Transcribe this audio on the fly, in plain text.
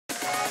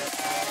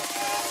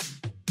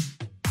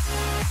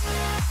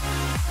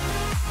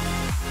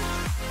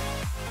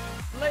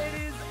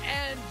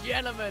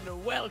gentlemen,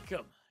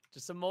 welcome to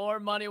some more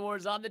Money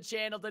Wars on the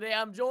channel. Today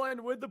I'm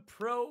joined with the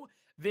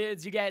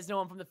PrestonPlayz. You guys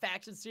know him from the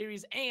Faction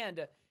series,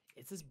 and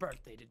it's his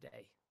birthday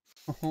today.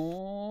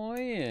 Oh,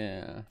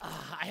 yeah.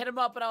 I hit him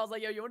up and I was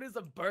like, yo, you want to do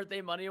some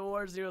birthday Money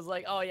Wars? He was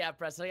like, oh yeah,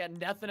 Preston, I got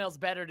nothing else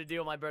better to do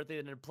on my birthday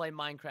than to play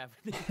Minecraft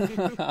with you.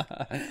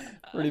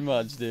 Pretty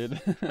much, dude.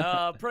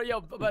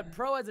 But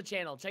Pro has a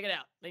channel. Check it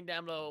out. Link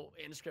down below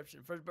in the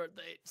description for his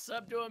birthday.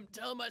 Sub to him.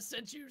 Tell him I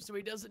sent you so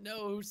he doesn't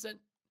know who sent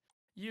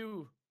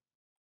you.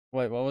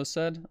 Wait, what was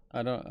said?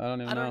 I don't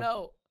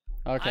know.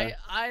 Okay.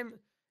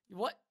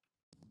 What?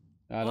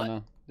 I don't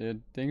know,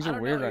 dude. Things are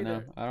weird right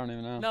now. I don't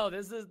even know. No,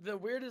 this is the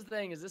weirdest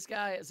thing. Is this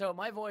guy? So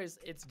my voice,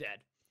 it's dead.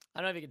 I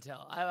don't know if you can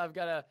tell. I've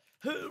got a.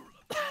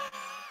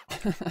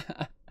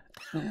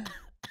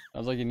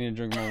 Sounds like you need to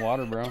drink more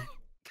water, bro.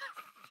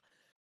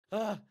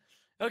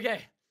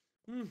 Okay.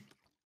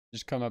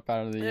 Just come up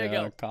out of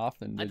the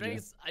coffin. I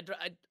drank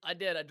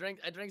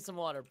some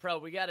water. Pro,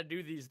 we got to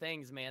do these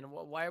things, man.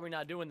 Why are we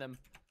not doing them?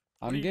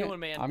 What are you doing,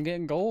 man? I'm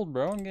getting gold,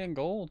 bro. I'm getting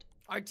gold.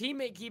 Our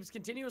teammate keeps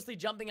continuously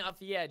jumping off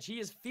the edge. He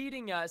is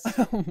feeding us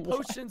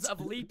potions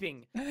of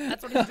leaping.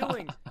 That's what he's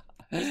doing.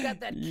 He's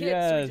got that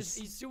kit, so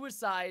he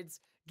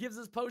suicides, gives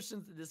us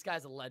potions. This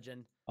guy's a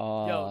legend.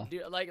 Yo,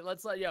 dude,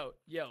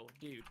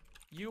 dude,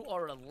 you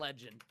are a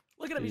legend.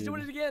 Look at him. He's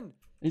doing it again.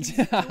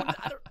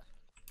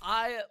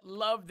 I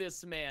love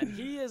this man.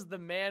 He is the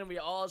man we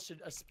all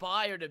should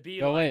aspire to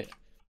be like. Wait.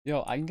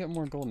 Yo, I can get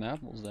more golden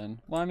apples then.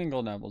 Well, I mean,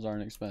 golden apples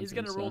aren't expensive. He's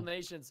gonna rule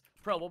nations.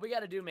 Pro, what we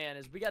gotta do, man,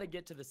 is we gotta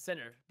get to the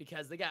center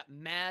because they got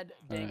mad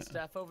dank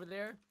stuff over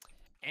there,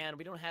 and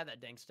we don't have that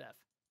dank stuff.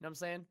 You know what I'm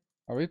saying?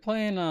 Are we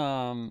playing,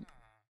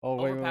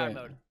 overpowered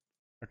mode.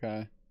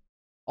 Okay.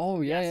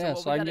 Oh, yeah,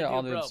 so I can get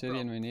all the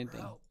obsidian we need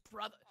then.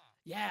 Brother.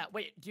 Yeah,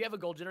 wait, do you have a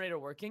gold generator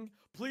working?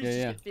 Please just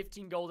get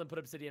 15 gold and put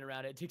obsidian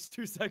around it. It takes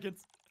 2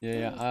 seconds.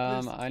 Yeah.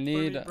 I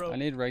need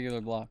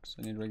regular blocks.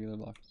 I need regular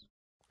blocks.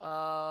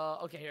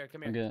 Okay, here,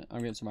 come here. I'm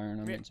getting some iron.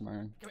 I'm getting some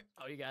iron.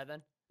 Oh, you got it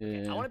then?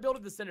 Yeah. Okay, I want to build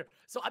at the center.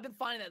 So I've been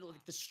finding that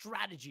like the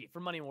strategy for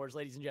Money Wars,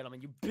 ladies and gentlemen.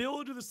 You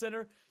build to the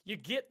center, you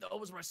get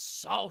those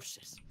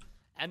resources,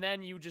 and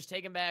then you just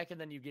take them back,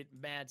 and then you get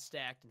mad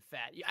stacked and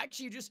fat. You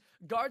just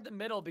guard the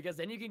middle because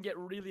then you can get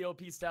really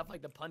OP stuff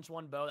like the punch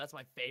one bow. That's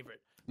my favorite.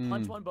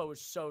 Punch one bow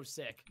is so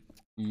sick.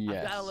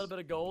 Yes. I've got a little bit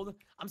of gold.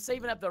 I'm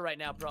saving up though right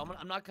now, bro.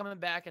 I'm not coming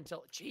back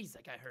until. Jeez,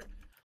 that guy hurt.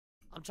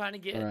 I'm trying to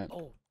get.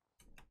 Oh.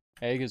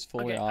 Egg is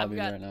fully obby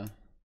right now.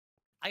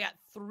 I got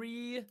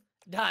 3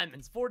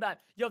 diamonds, 4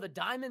 diamonds. Yo, the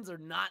diamonds are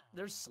not,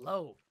 they're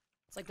slow.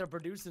 It's like they're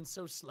producing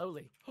so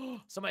slowly.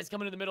 Somebody's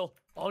coming in the middle.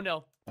 Oh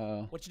no.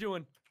 What you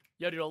doing?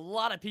 Yo, dude, a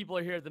lot of people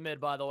are here at the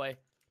mid, by the way.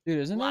 Dude,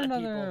 isn't there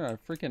another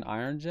freaking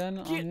iron gen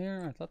on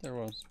here? I thought there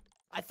was.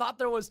 I thought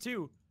there was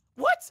too.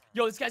 What?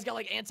 Yo, this guy's got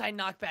like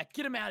anti-knockback.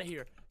 Get him out of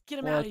here. Get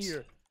him out of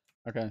here.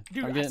 Okay.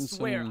 Dude, I'm getting I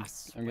swear. I'm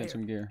getting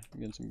some gear. I'm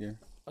getting some gear.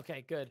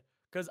 Okay, good.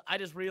 Because I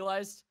just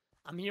realized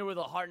I'm here with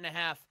a heart and a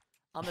half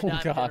on the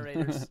diamond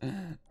generators,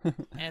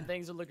 and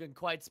things are looking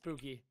quite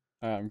spooky.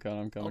 Alright, I'm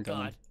coming.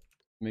 God.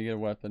 Let me get a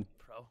weapon.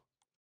 Bro.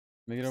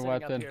 Let me get a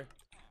weapon.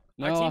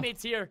 No. Our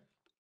teammate's here.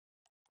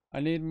 I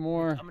need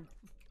more.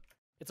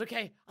 It's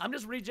okay. I'm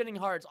just regenning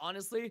hearts,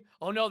 honestly.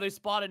 Oh no, they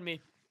spotted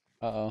me.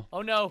 Uh-oh.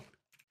 Oh no.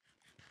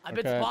 I've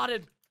been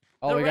spotted.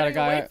 Oh, we got a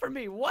guy away from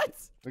me. What?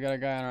 We got a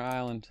guy on our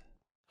island.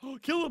 Oh,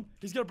 kill him.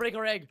 He's gonna break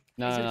our egg.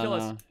 He's gonna kill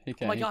us. He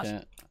can't. Oh my gosh.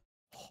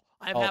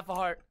 I have half a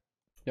heart.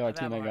 Yo, our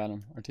teammate got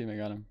him. Our teammate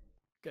got him.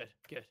 Good.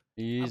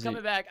 Easy. I'm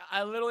coming back.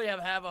 I literally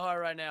have half a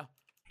heart right now.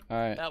 All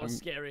right. That was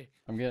scary.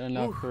 I'm getting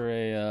enough for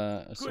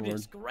a sword.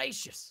 Goodness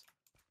gracious.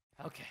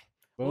 Okay.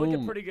 Boom. We're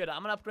looking pretty good.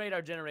 I'm gonna upgrade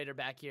our generator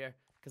back here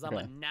because I'm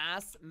a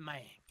nice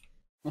man.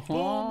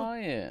 Oh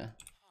yeah.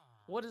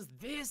 What is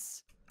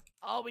this?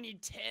 Oh, we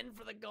need 10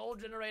 for the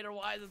gold generator.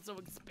 Why is it so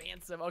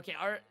expensive? Okay,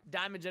 our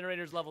diamond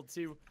generator is level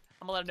 2.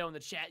 I'm gonna let him know in the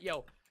chat.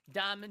 Yo,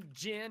 diamond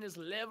gen is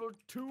level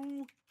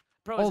 2.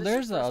 Bro,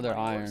 there's the other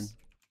iron.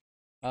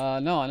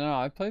 No,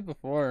 I played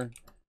before,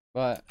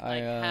 but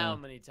how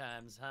many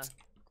times, huh?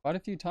 Quite a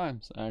few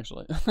times,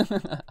 actually.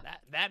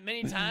 that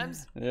many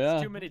times? Yeah.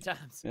 It's too many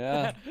times.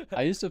 Yeah.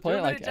 I used to play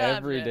it like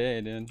every day,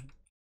 dude.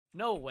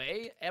 No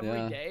way.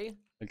 Every day?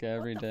 Like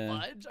every day.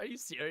 Fudge? Are you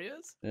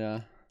serious?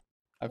 Yeah.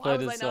 I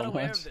played it so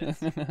much.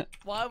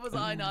 Why was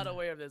I not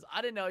aware of this?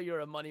 I didn't know you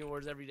were a Money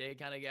Wars everyday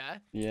kind of guy.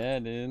 Yeah,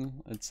 dude.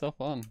 It's so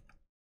fun.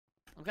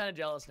 I'm kind of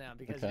jealous now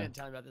because you didn't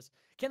tell me about this.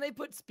 Can they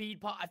put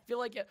speed pop? I feel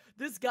like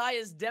this guy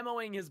is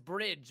demoing his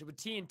bridge with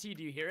TNT.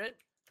 Do you hear it?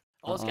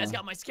 Oh, this guy's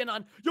got my skin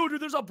on. Yo,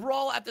 dude, there's a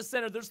brawl at the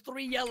center. There's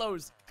 3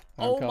 yellows.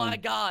 My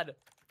God.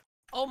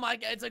 Oh my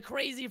God, it's a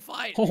crazy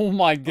fight. Oh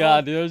my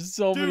God, there's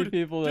so many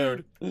people there.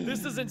 Dude,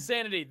 this is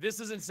insanity.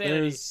 This is insanity.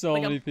 There's so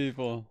many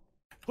people.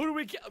 Who do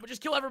we kill?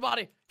 Just kill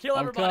everybody. Kill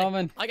everybody. I'm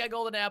coming. I got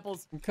golden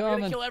apples. I'm coming. We're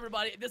gonna kill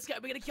everybody. This guy,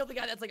 we gotta kill the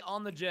guy that's like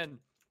on the gen.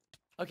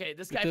 Okay,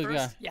 this guy first.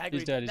 Guy. Yeah, I agree.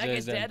 He's dead. That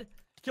guy's dead.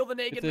 Kill the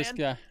naked man. This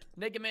guy.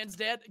 Naked man's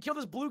dead. Kill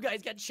this blue guy.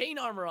 He's got chain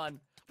armor on.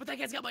 But that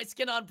guy's got my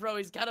skin on, bro.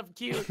 He's kind of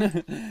cute.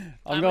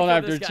 I'm going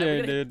after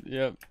Chain, dude.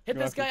 Yep. Hit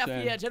this guy off the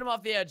edge. Hit him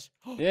off the edge.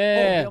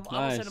 Yeah, I'm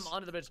gonna send him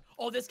onto the bridge.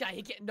 Oh, this guy.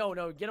 He can't. No,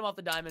 get him off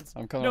the diamonds.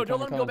 I'm coming. No,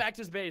 don't let him go back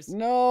to his base.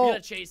 No. We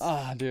gotta chase.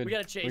 Ah, dude. We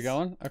gotta chase. We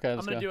going? Okay,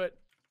 let's go. I'm gonna do it.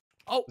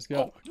 Oh, let's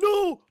go.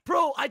 No,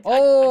 bro. I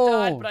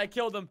died, but I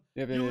killed him.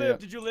 Yep, you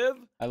lived. Did you live?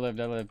 I lived.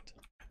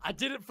 I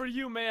did it for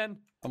you, man.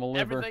 I'm a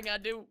liver. Everything I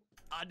do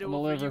I'm it a for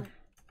liver. you.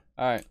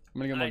 All right, I'm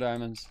gonna get more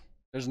diamonds.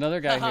 There's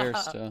another guy here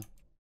still.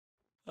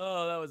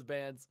 Oh, that was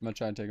bands. I'm gonna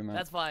try and take him out.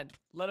 That's fine.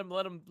 Let him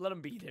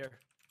be there.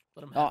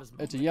 Let him have his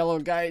moment. It's a yellow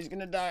guy. He's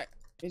gonna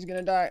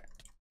die.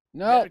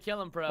 No. Better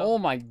kill him, bro. Oh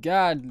my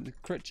God, the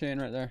crit chain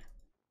right there.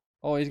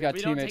 Oh, he's got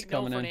teammates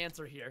coming in. We don't take no for an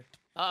answer here.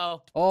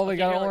 Uh-oh. Oh, we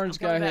got an orange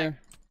guy here.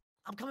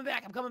 I'm coming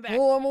back.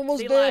 Oh, I'm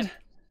almost dead.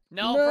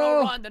 No,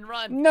 bro, run, then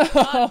run. No.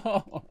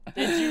 Run.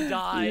 Did you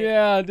die?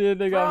 Yeah, dude,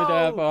 they got me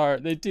that far.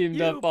 They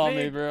teamed up on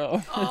me,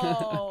 bro.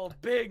 Oh,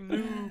 big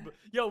noob.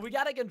 Yo, we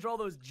gotta control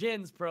those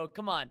gins, bro.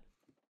 Come on.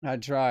 I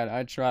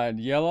tried.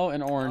 Yellow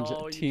and orange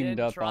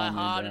teamed up try on me,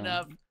 hard bro.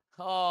 enough.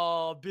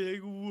 Oh,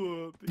 big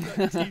whoop. He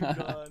got teamed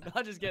on.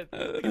 I'm just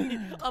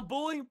kidding. I'm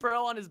bullying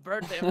Pro on his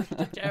birthday. I'm just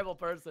a terrible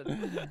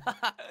person.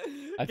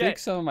 I think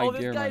some of my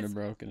gear might have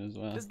broken as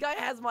well. This guy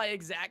has my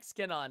exact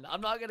skin on.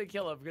 I'm not gonna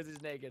kill him because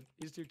he's naked.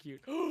 He's too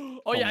cute.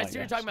 Oh yeah, I see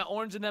you're talking about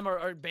orange and them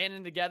are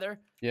banding together.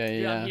 Yeah,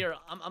 Dude, yeah. I'm here.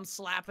 I'm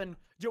slapping.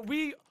 Dude,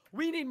 we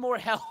need more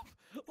help.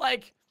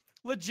 Like,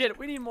 legit,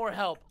 we need more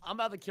help. I'm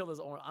about to kill this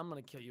orange. I'm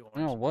gonna kill you,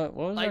 orange. No, what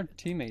was our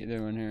teammate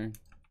doing here?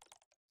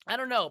 I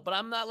don't know, but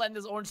I'm not letting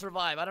this orange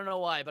survive. I don't know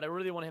why, but I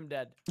really want him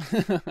dead.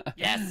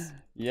 Yes.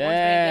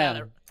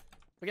 Yeah.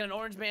 We got an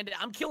orange bandit.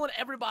 I'm killing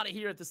everybody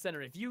here at the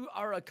center. If you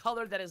are a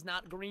color that is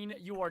not green,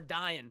 you are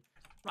dying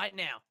right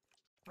now.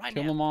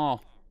 Kill them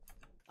all.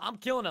 I'm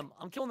killing him.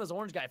 I'm killing this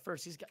orange guy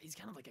first. He's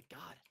kind of like a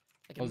god.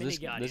 Like a mini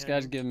god. This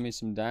guy's giving me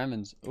some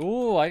diamonds.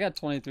 Ooh, I got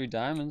 23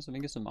 diamonds. Let me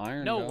get some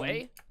iron. No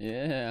way.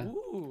 Yeah.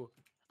 Ooh.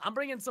 I'm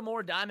bringing some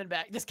more diamond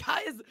back. This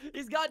guy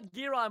he's got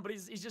gear on, but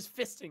he's just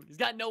fisting. He's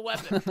got no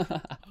weapon.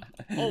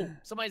 Oh,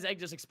 somebody's egg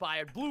just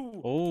expired.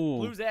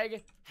 Blue's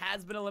egg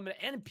has been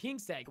eliminated. And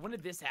Pink's egg. When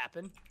did this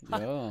happen?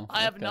 Yo,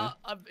 I've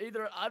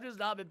just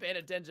not been paying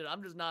attention.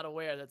 I'm just not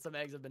aware that some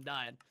eggs have been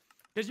dying.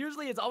 Because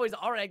usually it's always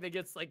our egg that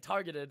gets like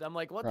targeted. I'm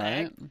like, what the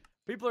heck?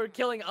 People are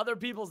killing other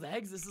people's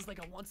eggs. This is like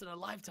a once in a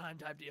lifetime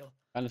type deal.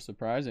 Kind of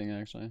surprising,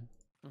 actually.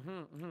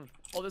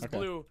 Oh, this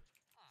blue.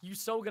 You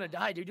so gonna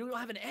die, dude. You don't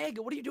have an egg.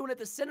 What are you doing at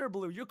the center,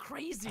 blue? You're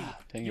crazy.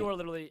 You are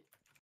literally.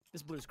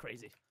 This blue's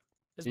crazy.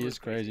 He is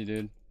crazy,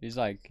 dude. He's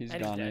gone,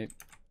 Nate.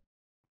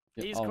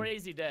 He's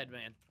crazy dead,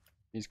 man.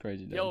 He's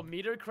crazy dead. Yo,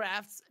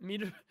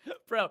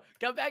 Bro,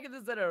 come back in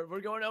the center.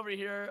 We're going over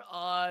here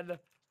on.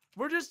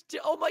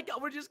 Oh my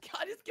god, I just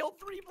killed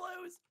 3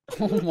 blues.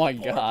 Oh my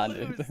god,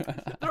 dude.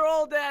 They're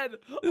all dead.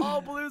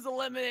 All blues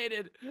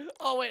eliminated.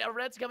 Oh wait, a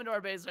red's coming to our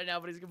base right now,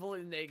 but he's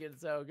completely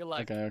naked. So good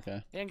luck.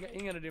 Okay. He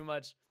ain't gonna do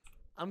much.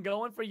 I'm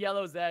going for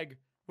yellow's egg.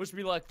 Wish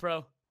me luck,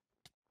 bro.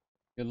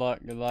 Good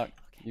luck. Okay.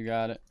 You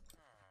got it.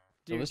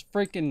 Dude. So this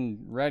freaking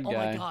red guy.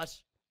 Oh my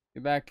gosh.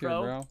 Get back here,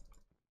 bro.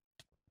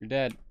 You're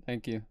dead.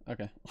 Thank you.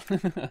 Okay.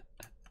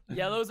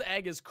 Yellow's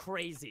egg is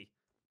crazy.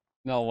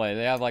 No way.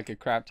 They have like a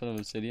crap ton of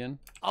obsidian.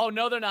 Oh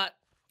no, they're not.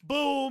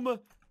 Boom.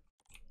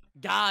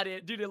 Got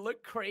it. Dude, it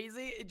looked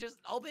crazy.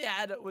 All they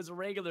had was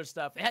regular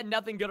stuff. They had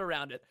nothing good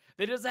around it.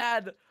 They just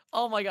had,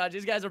 oh my god,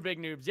 these guys are big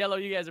noobs. Yellow,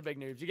 you guys are big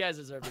noobs. You guys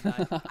deserve to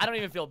die. I don't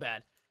even feel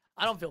bad.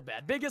 I don't feel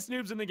bad. Biggest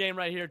noobs in the game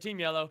right here. Team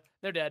Yellow.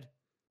 They're dead.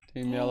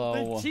 Team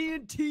Yellow. They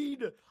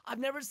TNT'd. I've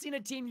never seen a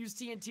team use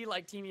TNT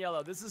like Team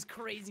Yellow. This is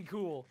crazy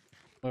cool.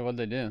 Wait, what'd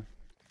they do?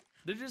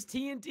 They're just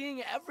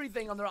TNTing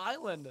everything on their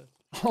island.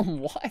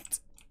 What?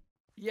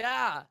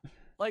 Yeah.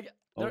 Like,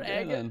 their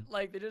egg, then.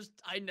 like,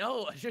 I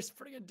know. Just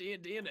freaking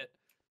TNTing it.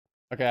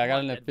 Okay, I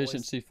got an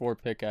efficiency 4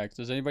 pickaxe.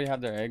 Does anybody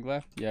have their egg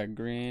left? Yeah,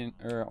 green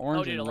or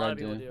orange and red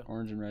do.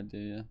 Orange and red do,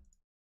 yeah.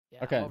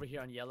 Yeah, okay. I'm over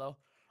here on yellow.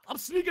 I'm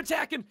sneak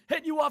attacking,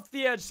 hitting you off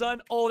the edge,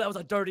 son. Oh, that was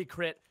a dirty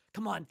crit.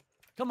 Come on.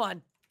 Got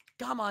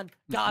him.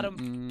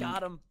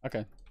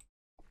 Okay.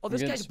 Oh,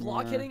 this guy's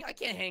block hitting. I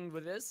can't hang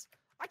with this.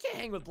 I can't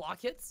hang with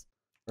block hits.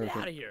 Get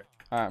out of here.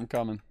 All right, I'm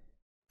coming.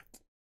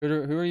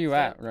 Who are you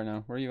at right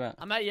now? Where are you at?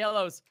 I'm at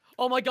yellows.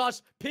 Oh my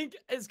gosh, pink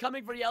is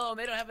coming for yellow, and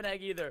they don't have an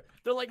egg either.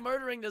 They're like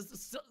murdering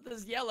this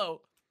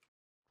yellow.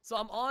 So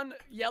I'm on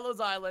yellow's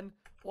island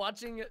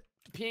watching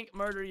pink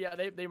murder. Yeah,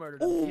 they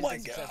murdered him. Oh my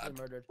god.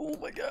 Murdered. Oh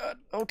my god.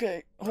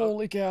 Okay.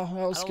 Holy cow,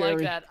 that was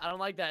scary. I don't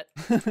like that.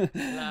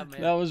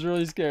 That was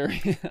really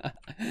scary.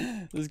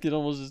 This kid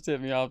almost just hit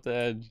me off the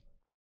edge.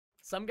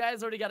 Some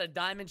guy's already got a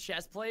diamond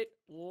chest plate.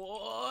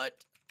 What?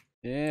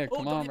 Yeah,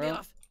 come on, bro.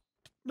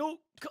 No.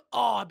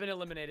 Oh, I've been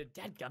eliminated.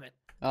 Dadgummit.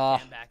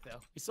 I'm back though.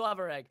 We still have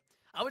our egg.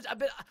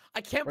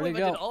 I can't believe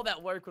I did all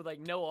that work with like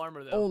no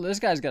armor though. Oh, this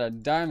guy's got a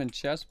diamond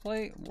chest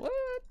plate. What?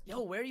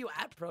 Yo, where are you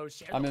at, bro?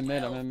 I'm in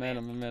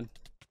mid.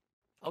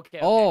 Okay.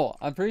 Oh,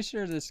 I'm pretty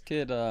sure this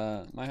kid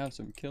might have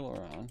some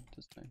killer on.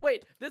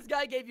 Wait, this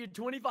guy gave you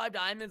 25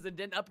 diamonds and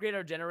didn't upgrade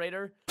our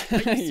generator? Are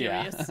you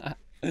serious?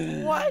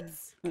 What?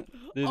 Dude,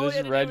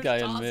 this red guy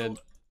in mid.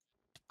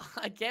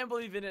 I can't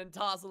believe you didn't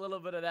toss a little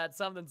bit of that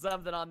something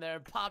on there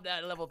and pop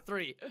that at level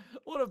 3.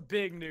 What a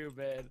big noob,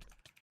 man.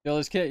 Yo,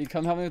 this kid, you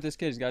come help me with this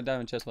kid. He's got a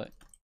diamond chest plate.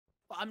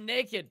 I'm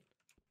naked.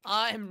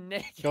 I'm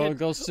naked.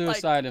 Go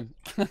suicide him.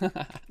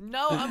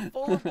 No, I'm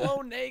full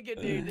blown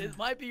naked, dude. It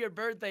might be your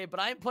birthday, but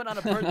I ain't putting on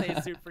a birthday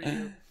suit for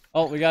you.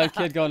 Oh, we got a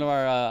kid going to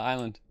our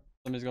island.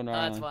 Somebody's going to our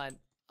island. That's fine.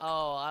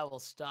 Oh, I will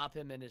stop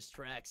him in his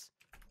tracks.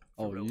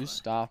 Oh, you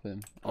stop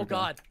him. Oh,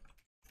 God.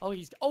 Oh,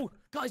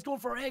 God, he's going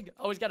for an egg.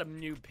 Oh, he's got a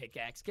new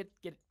pickaxe. Get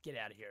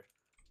out of here.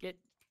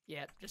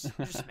 Yeah, just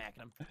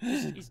smacking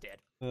him. He's dead.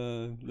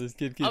 This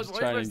kid keeps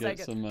trying to get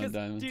some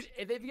diamonds. Dude,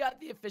 if they've got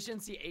the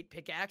efficiency 8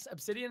 pickaxe,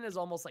 obsidian is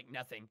almost like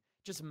nothing.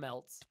 Just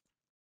melts.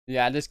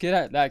 Yeah,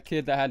 that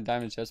kid that had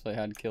diamond chestplate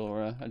had to kill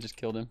Aura. I just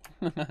killed him.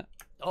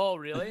 Oh,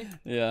 really?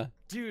 Yeah.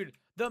 Dude,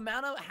 the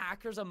amount of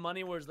hackers on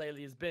Money Wars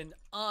lately has been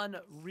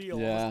unreal.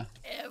 Yeah. Almost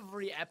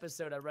every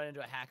episode I run into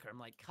a hacker. I'm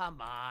like, come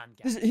on,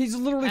 guys. He's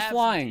literally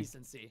flying.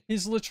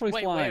 He's literally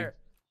flying. Where?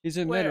 He's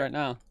in mid right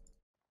now.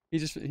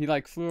 He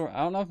like flew. I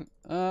don't know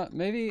if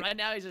maybe. Right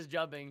now he's just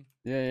jumping.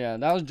 Yeah,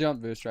 that was jump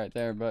boost right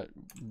there. But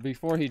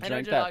before he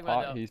drank that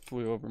pot, he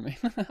flew over me.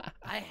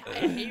 I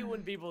hate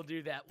when people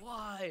do that.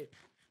 Why?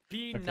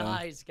 Be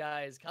nice,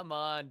 guys. Come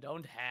on,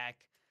 don't hack.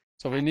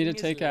 So we need to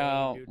take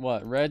out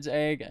what? Red's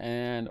egg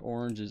and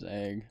Orange's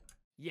egg.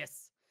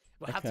 Yes.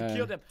 We'll have to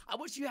kill them. I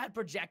wish you had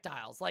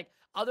projectiles. Like,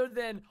 other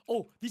than,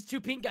 these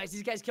 2 pink guys.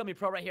 These guys kill me,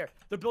 pro, right here.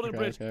 They're building a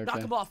bridge. Knock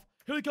them off.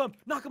 Here they come.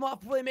 Knock them off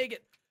before they make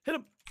it. Hit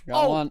him.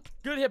 Got one.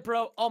 Good hit,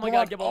 bro. Oh, my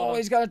God. Give him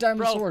he's got a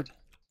diamond sword.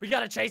 We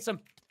got to chase him.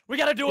 We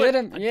got to do it. Get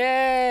him.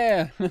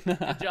 Yeah.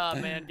 Good job,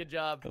 man. Good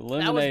job.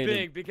 Eliminated. That was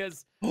big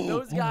because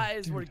those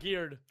guys were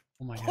geared.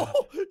 Oh, my God.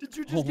 Did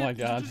you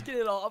just get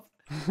it off?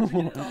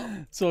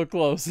 So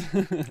close.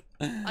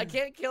 I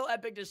can't kill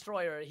Epic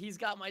Destroyer. He's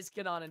got my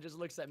skin on and just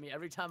looks at me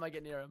every time I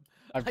get near him.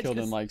 I've killed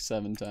him like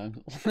 7 times.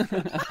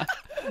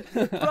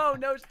 Bro,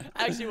 no.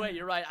 Actually, wait,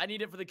 you're right. I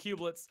need it for the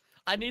cubelets.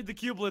 I need the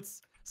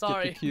cubelets.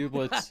 Sorry. Get the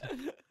cubelets.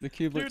 The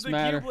cubelets Dude,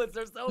 matter. The cubelets,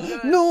 they're so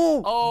good.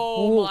 No!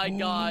 Oh my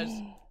gosh.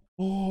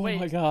 Oh wait,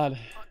 my God.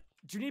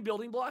 Do you need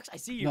building blocks? I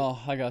see you. No,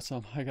 I got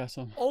some.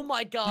 Oh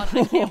my God,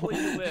 I can't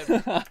believe you live.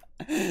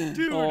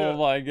 Dude. Oh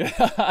my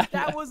God.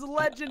 That was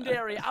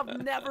legendary.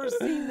 I've never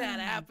seen that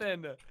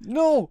happen.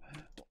 No.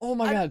 Oh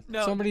my God.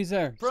 No. Somebody's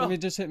there. Bro, somebody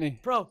just hit me.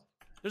 Bro,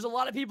 there's a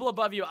lot of people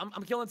above you.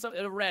 I'm killing some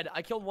red.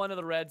 I killed one of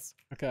the reds.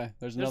 Okay,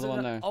 there's another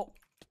one there. Oh,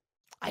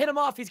 I hit him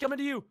off. He's coming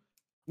to you.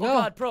 No.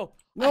 Oh God, bro.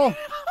 No. I'm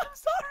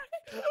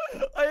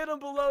sorry. I hit him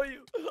below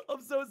you.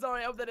 I'm so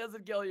sorry. I hope that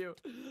doesn't kill you.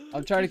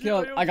 I'm trying to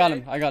kill him. I got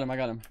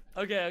him.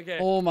 Okay.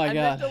 Oh my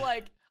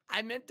God.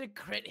 I meant to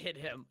crit hit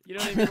him. You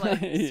know what I mean? Like,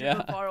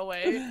 super far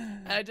away.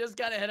 And I just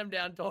gotta hit him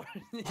down towards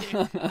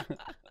you.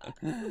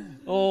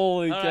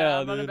 Holy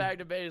cow, I'm running back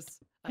to base.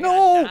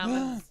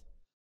 No!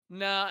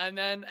 No, and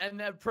then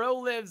Pro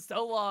lives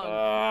so long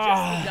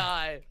just to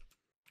die.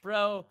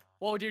 Bro.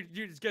 Whoa, dude,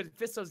 it's good.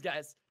 Fist those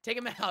guys. Take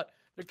them out.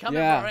 They're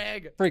coming for our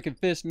egg. Freaking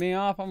fist me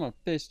off. I'm gonna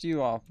fist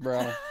you off,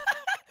 bro.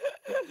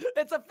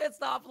 It's a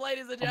fist off,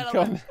 ladies and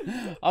gentlemen.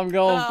 I'm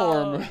going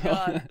for him, bro.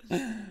 God.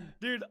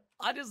 Dude,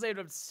 I just saved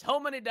up so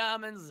many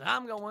diamonds.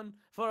 I'm going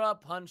for a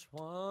punch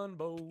one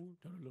bow.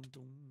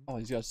 Oh,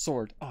 he's got a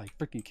sword. Oh, he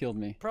freaking killed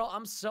me. Bro,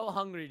 I'm so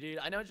hungry, dude.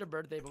 I know it's your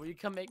birthday, but will you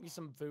come make me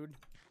some food?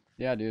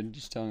 Yeah, dude.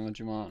 Just tell me what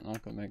you want, and I'll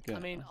go make it. I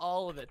mean,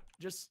 all of it.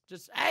 Just,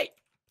 hey.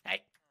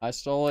 I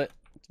stole it.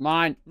 It's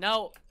mine.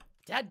 No,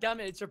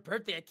 dadgummit, it's your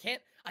birthday.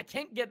 I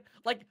can't get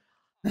like.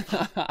 You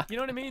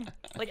know what I mean?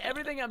 Like,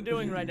 everything I'm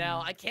doing right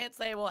now, I can't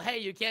say, well, hey,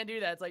 you can't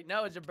do that. It's like,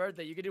 no, it's your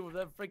birthday. You can do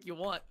whatever the frick you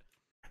want.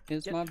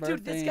 It's my birthday.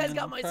 Dude, this guy's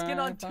got my skin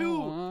on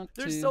too.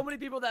 There's so many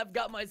people that have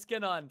got my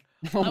skin on.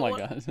 Oh my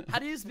God. How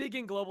do you speak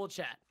in global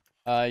chat?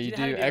 You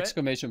do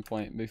exclamation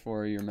point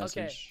before your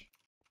message.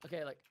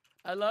 Okay, like,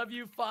 I love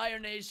you, Fire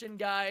Nation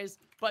guys,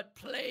 but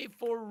play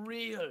for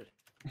real.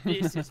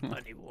 This is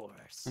Money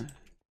Wars.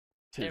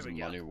 Tis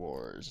Money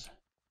Wars.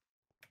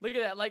 Look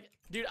at that. Like,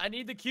 dude, I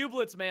need the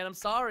cubelets, man. I'm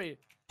sorry.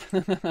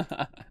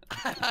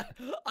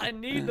 I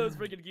need those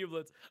freaking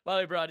cubelets. By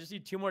the way, bro, I just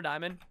need 2 more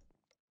diamond.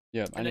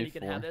 Yep, and then you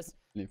can have this.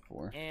 I need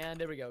 4. And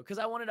there we go. Because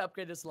I wanted to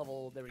upgrade this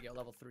level. There we go,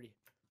 level 3.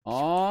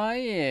 Oh,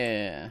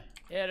 yeah.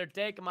 Here,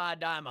 take my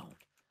diamond.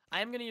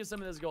 I am going to use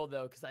some of this gold,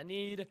 though, because I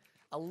need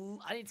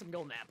some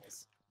golden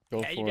apples.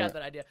 Go for it. You got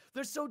that idea.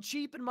 They're so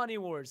cheap in Money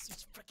Wars.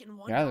 It's freaking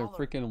 $1. Yeah, they're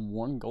freaking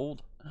 1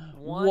 gold.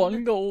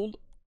 1 gold.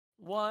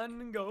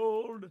 1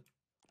 gold.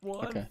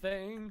 One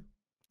thing.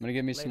 I'm going to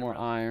get me some more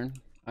iron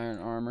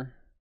armor.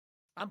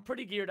 I'm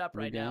pretty geared up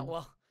right now.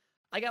 Well,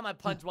 I got my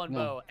punch one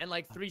bow and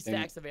like 3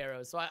 stacks of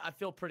arrows, so I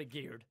feel pretty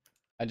geared.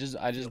 I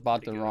just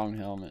bought the wrong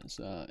helmet,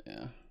 so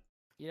yeah.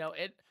 You know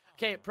it.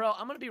 Okay, pro.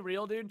 I'm gonna be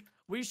real, dude.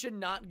 We should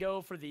not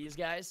go for these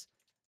guys,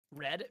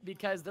 red,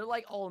 because they're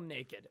like all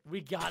naked.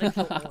 We gotta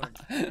kill orange.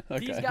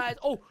 These guys.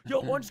 Oh, yo,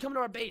 orange is coming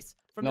to our base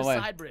from the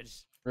side bridge.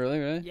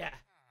 Really? Yeah.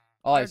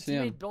 Oh, I see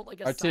him. Built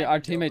like our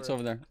teammate's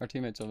over there. Our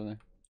teammate's over there.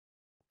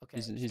 Okay.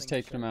 He's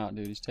taking him out,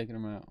 dude. He's taking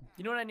him out.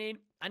 You know what I need?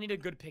 I need a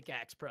good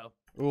pickaxe, pro.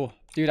 Oh,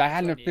 dude, I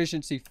had an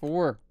efficiency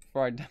 4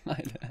 before I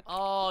died.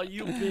 Oh,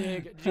 you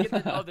big. Did you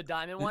get the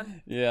diamond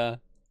one? Yeah.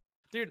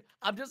 Dude,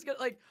 I'm just gonna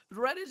like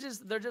Red is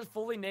just they're just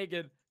fully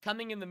naked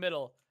coming in the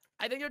middle.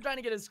 I think they're trying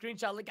to get a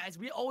screenshot. Like guys,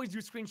 we always do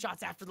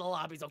screenshots after the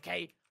lobbies,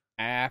 okay?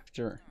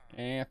 After,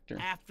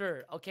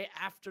 okay,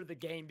 after the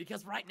game,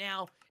 because right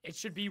now it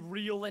should be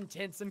real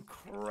intense and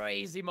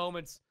crazy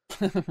moments.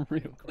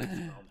 real crazy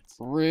moments.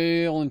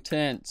 Real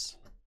intense.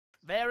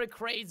 Very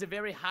crazy,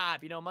 very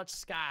hype, you know, much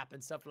Skype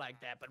and stuff like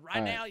that. But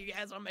right now, you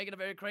guys are making it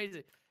very crazy.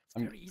 It's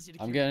very easy to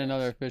kill. I'm getting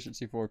another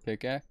efficiency 4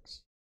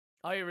 pickaxe.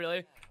 Are you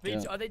really?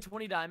 Yeah. Are they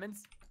 20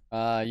 diamonds?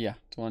 Yeah,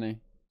 20.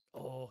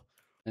 Oh.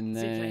 And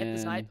See, then... can I hit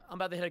the snipe? I'm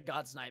about to hit a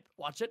god snipe.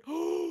 Watch it.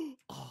 Oh.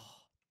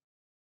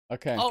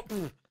 Okay. Oh,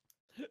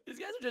 these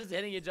guys are just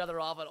hitting each other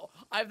off.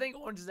 I think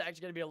orange is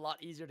actually going to be a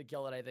lot easier to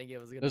kill than I think it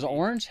was going to be. Does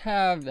orange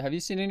have you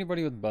seen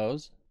anybody with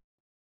bows?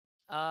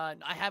 I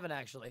haven't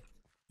actually.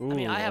 Ooh, I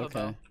mean, I have a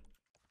bow.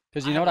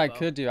 Because you know what I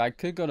could do? I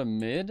could go to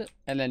mid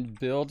and then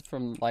build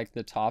from like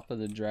the top of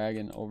the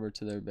dragon over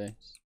to their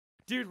base.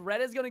 Dude,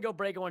 red is going to go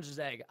break orange's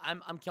egg.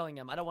 I'm killing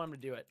him. I don't want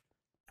him to do it.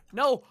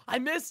 No, I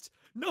missed.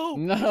 No.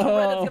 No.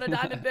 Red is going to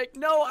diamond pick.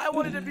 No, I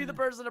wanted to be the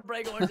person to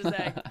break orange's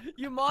egg.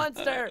 You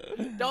monster.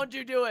 Don't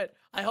you do it.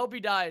 I hope he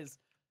dies.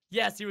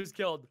 Yes, he was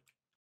killed.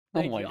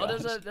 Thank you. Oh,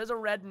 there's a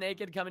red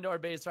naked coming to our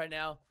base right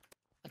now.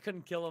 I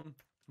couldn't kill him.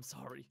 I'm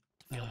sorry.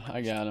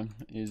 I got him.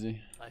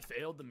 Easy. I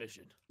failed the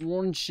mission.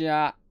 One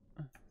shot.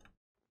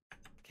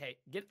 Okay,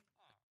 get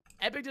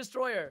Epic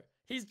Destroyer.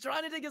 He's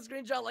trying to take a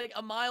screenshot like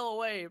a mile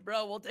away.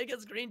 Bro, we'll take a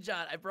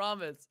screenshot. I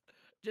promise.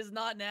 Just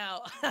not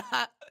now.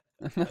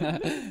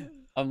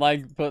 I'm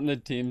like putting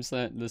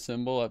the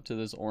symbol up to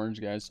this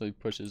orange guy so he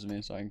pushes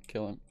me so I can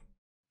kill him.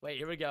 Wait,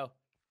 here we go.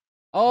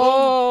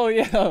 Oh, boom.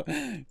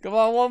 Yeah. Come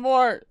on, one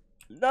more.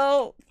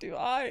 No. Do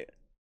I?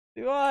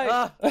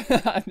 Yes. There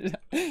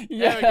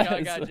we go.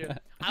 I got you.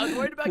 I was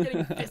worried about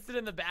getting fisted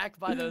in the back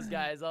by those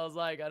guys. I was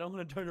like, I don't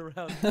want to turn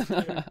around.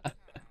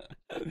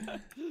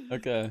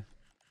 Okay.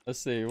 Let's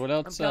see. What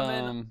else?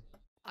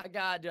 I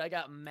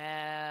got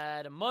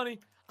mad money.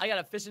 I got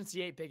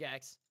efficiency 8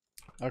 pickaxe.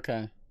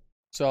 Okay.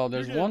 So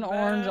there's one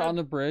orange on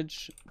the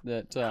bridge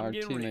that our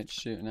teammate's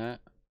shooting at.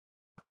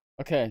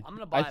 Okay. I'm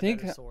gonna buy a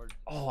better sword.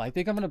 Oh, I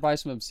think I'm gonna buy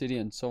some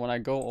obsidian. So when I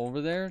go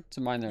over there to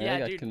mine their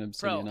egg, dude, I can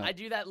obsidian up. I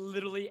do that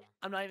literally.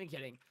 I'm not even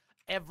kidding.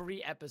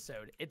 Every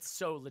episode, it's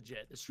so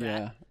legit. The strat.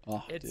 Yeah.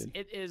 Oh, dude.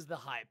 It is the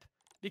hype.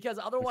 Because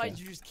otherwise,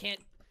 you just can't.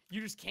 You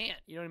just can't.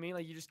 You know what I mean?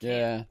 Like you just can't.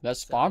 Yeah, that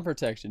spawn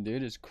protection,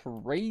 dude, is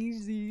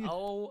crazy.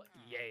 Oh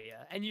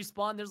yeah. And you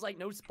spawn. There's like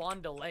no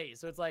spawn delay.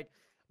 So it's like,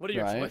 what are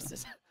your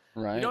choices?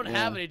 Right. You don't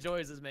have any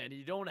choices, man.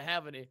 You don't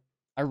have any.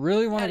 I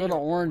really want to go to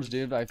orange,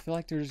 dude, but I feel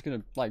like they're just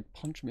gonna like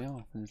punch me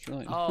off, and it's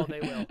really. Oh,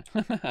 they will.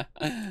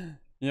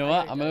 You know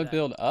what? I'm gonna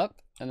build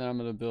up, and then I'm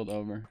gonna build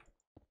over.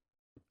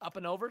 Up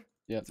and over?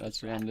 Yep,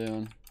 that's what I'm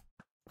doing.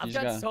 I've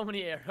got so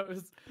many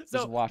arrows.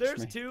 So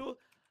there's two.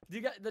 You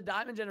got the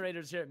diamond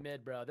generators here at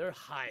mid, bro. They're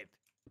hype.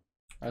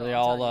 Are they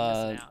all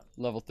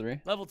level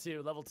 3? Level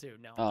 2, level 2.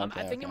 No, oh,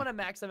 okay, I think I'm gonna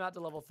max them out to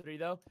level 3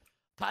 though.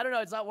 I don't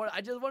know. It's not worth.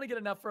 I just want to get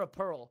enough for a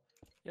pearl.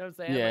 You know what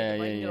I'm saying? Yeah, like,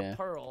 if I can get a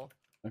pearl.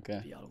 Okay.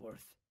 It'd be all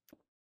worth.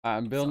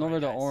 I'm building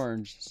over to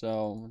orange,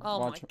 so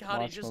watch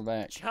my just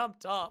back.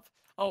 Jumped off.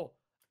 Oh,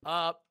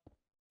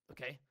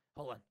 okay.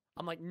 Hold on.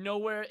 I'm like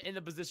nowhere in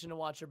the position to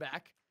watch her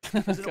back.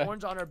 There's an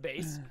orange on our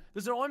base.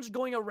 There's an orange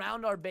going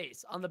around our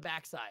base on the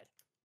backside.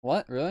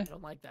 What? Really? I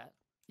don't like that.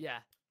 Yeah.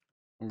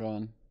 I'm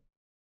going.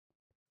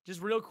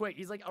 Just real quick.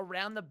 He's like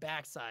around the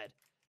backside.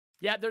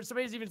 Yeah, there's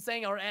somebody's even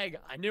saying our egg.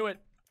 I knew it.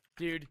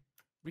 Dude,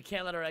 we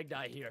can't let our egg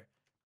die here.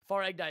 If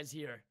our egg dies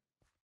here.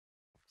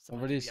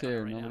 Nobody's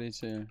here.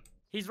 Nobody's here.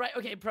 He's right.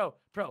 Okay, pro.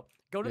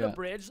 Go to the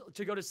bridge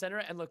to go to center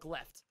and look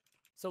left.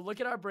 So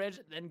look at our bridge,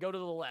 then go to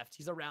the left.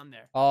 He's around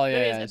there. Oh, yeah,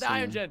 there he is. At the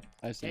iron gen.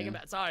 I see him.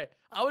 Sorry.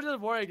 I was just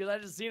worried because I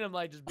just seen him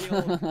like just being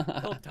a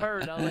little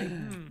turd. I was like,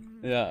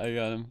 Yeah, I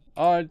got him.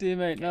 Oh, our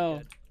teammate, no.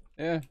 Good.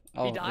 Yeah.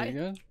 Oh, he died? Are you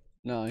good?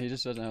 No, he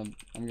just doesn't have...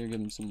 I'm going to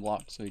give him some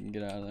blocks so he can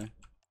get out of there.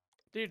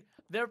 Dude,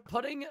 they're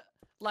putting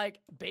like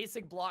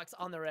basic blocks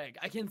on their egg.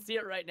 I can see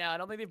it right now. I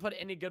don't think they put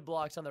any good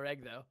blocks on their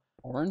egg though.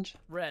 Orange?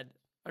 Red.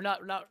 Or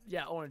not,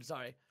 yeah, orange,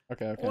 sorry.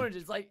 Okay. Orange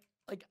is like,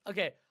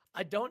 okay,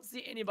 I don't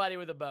see anybody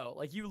with a bow.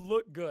 Like, you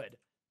look good,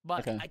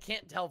 but I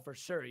can't tell for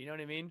sure. You know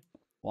what I mean?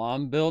 Well,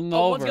 I'm building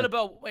over. One's got a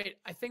bow. Wait,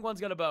 I think one's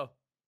got a bow.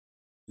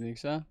 You think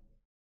so?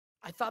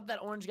 I thought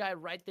that orange guy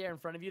right there in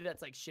front of you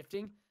that's, like,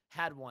 shifting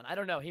had one. I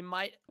don't know. He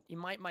might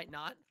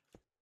not.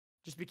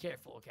 Just be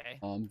careful, okay?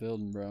 Oh, I'm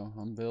building, bro.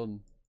 I'm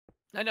building.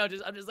 I know.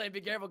 I'm just saying be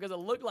careful because it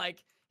looked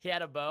like he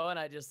had a bow, and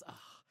I just...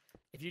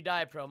 if you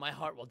die, pro, my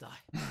heart will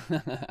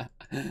die.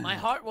 My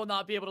heart will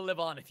not be able to live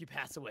on if you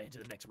pass away into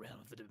the next round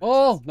of the divisions.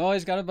 Oh, no,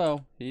 he's got a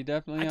bow. He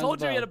definitely has a bow. I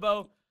told you he had a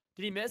bow.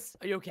 Did he miss?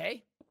 Are you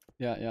okay?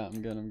 Yeah,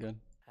 I'm good.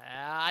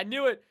 I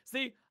knew it.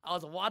 See, I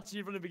was watching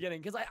you from the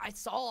beginning because I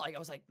saw, like, I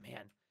was like,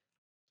 man,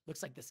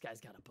 looks like this guy's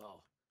got a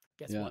bow.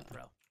 Guess what,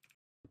 bro?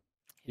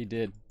 He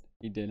did.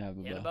 He did have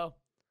a bow. He had a bow.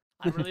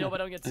 I really hope I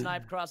don't get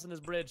sniped crossing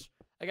this bridge.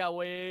 I got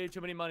way too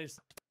many monies.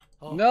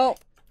 Oh. No.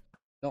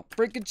 Don't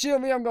freaking shoot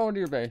me. I'm going to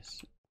your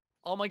base.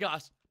 Oh my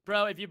gosh.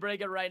 Bro, if you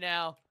break it right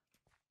now.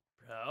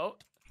 Bro.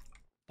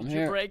 Did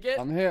you break it?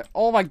 I'm here.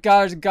 Oh my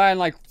god, there's a guy in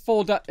like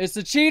full It's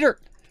the cheater.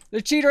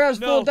 The cheater has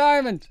full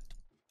diamond.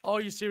 Oh,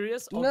 are you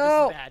serious? Oh,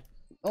 no. This is bad.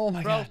 Oh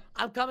my god. Bro,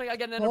 I'm coming. I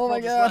got an ender Oh pearl. my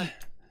god.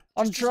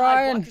 I'm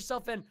trying. Block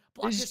yourself in.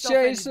 Block He's yourself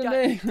in. chasing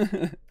me.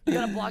 You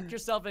gotta block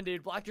yourself in,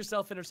 dude. Block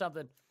yourself in or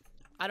something.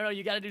 I don't know.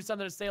 You gotta do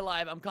something to stay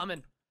alive. I'm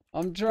coming.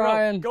 I'm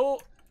trying. Bro,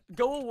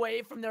 go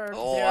away from their.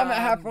 Oh, I'm at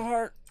half a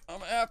heart.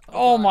 I'm at half.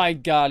 Oh my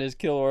god, his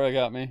kill aura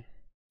got me.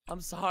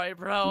 I'm sorry,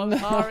 bro. I'm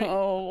sorry.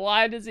 Oh,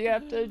 why does he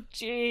have to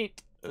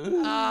cheat? Dude.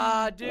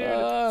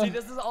 See,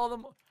 this is all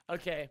the.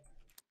 Okay.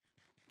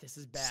 This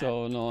is bad.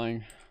 So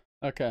annoying.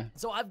 Okay.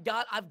 So I've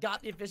got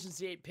the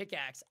efficiency 8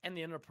 pickaxe and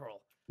the ender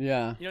pearl.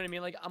 Yeah. You know what I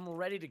mean? Like I'm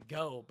ready to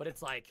go, but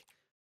it's like,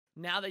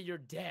 now that you're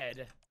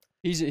dead.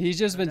 He's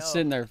just been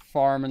sitting there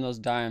farming those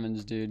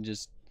diamonds, dude.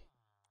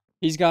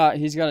 He's got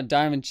a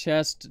diamond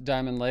chest,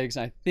 diamond legs,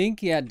 and I think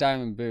he had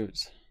diamond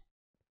boots.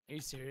 Are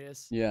you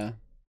serious? Yeah.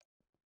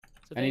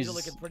 So things are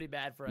looking pretty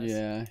bad for us.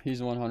 Yeah,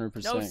 he's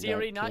 100%. No,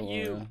 Siri, not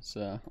you. Aura,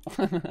 so.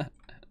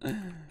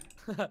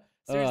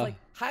 Siri's like,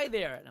 hi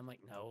there, and I'm like,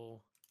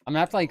 no. I'm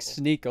gonna have to like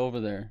sneak over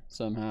there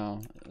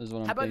somehow. Is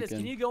what I'm thinking. How about this?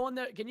 Can you go on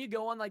there? Can you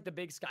go on like the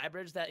big sky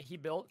bridge that he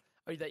built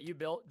or that you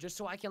built, just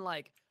so I can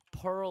like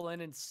pearl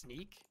in and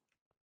sneak?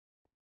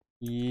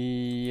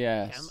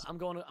 Yes. Okay,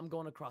 I'm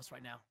going across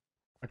right now.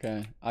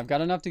 Okay, I've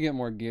got enough to get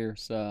more gear,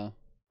 so.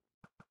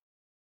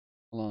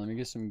 Hold on, let me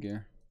get some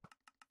gear.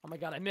 Oh my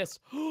god, I missed.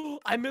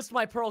 I missed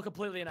my pearl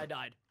completely and I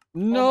died.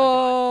 No.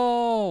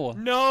 Oh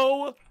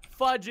no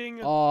fudging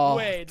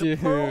way. The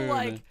pearl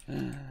like.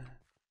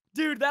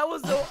 Dude, that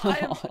was so. I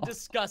am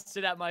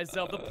disgusted at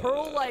myself. The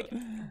pearl like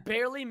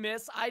barely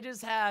missed. I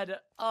just had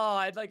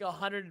I had like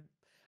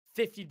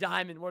 150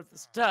 diamond worth of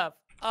stuff.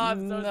 Oh,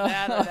 I'm so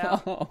sad right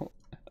now.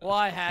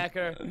 Why,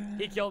 hacker?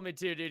 He killed me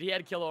too, dude. He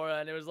had kill aura,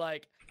 and it was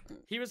like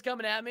he was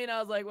coming at me, and I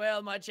was like,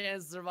 well, my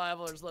chance of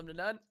survival are slim to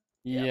none.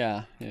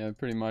 Yep. Yeah,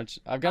 pretty much.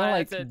 I've got to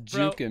like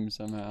juke him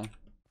somehow.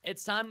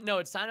 It's time. No,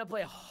 it's time to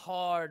play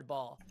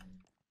hardball.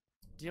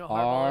 Do you know what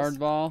hardball is?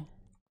 Hardball?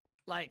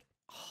 Like.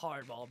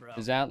 Hardball, bro.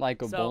 Is that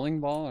like a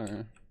bowling ball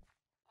or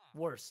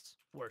worse?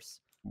 Worse.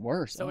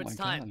 So it's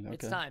time. God. Okay.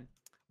 It's time.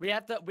 We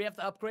have to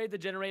upgrade the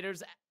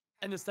generators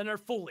and the center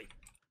fully.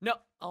 No.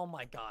 Oh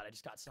my god, I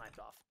just got sniped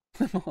off.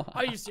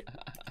 Are you serious?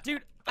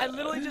 Dude, I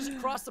literally just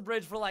crossed the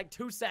bridge for like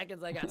 2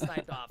 seconds. I got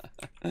sniped off.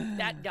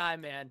 That guy,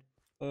 man.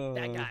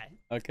 That guy.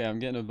 Okay, I'm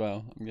getting a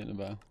bow.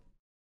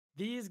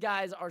 These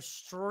guys are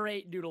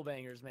straight doodle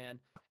bangers, man.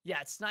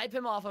 Yeah, snipe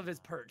him off of his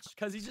perch,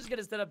 because he's just going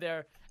to sit up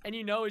there, and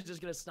you know he's just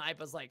going to snipe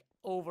us, like,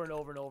 over and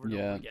over and over and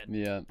over again.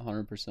 Yeah,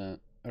 100%.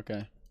 Okay,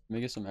 let me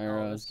get some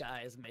arrows. Oh, this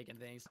guy is making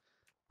things.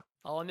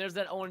 Oh, and there's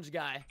that orange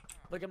guy.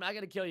 Look, I'm not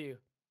going to kill you.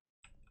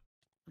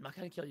 I'm not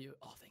going to kill you.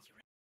 Oh, thank you,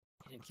 Rick.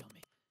 He didn't kill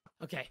me.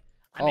 Okay,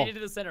 I made it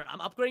to the center. I'm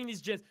upgrading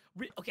these gens.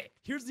 Okay,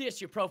 here's the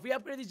issue, pro. If we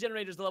upgrade these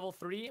generators to level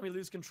 3 and we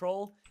lose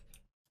control,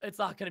 it's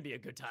not going to be a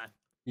good time.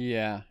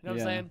 Yeah, you know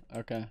what I'm saying?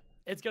 Okay.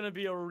 It's going to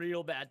be a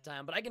real bad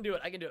time, but I can do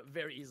it. I can do it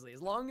very easily,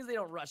 as long as they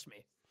don't rush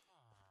me.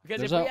 Because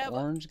there's if we an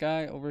orange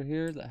guy over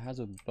here that has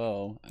a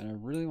bow, and I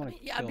really want to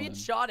kill him. I'm being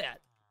shot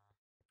at.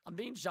 I'm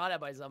being shot at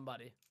by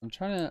somebody. I'm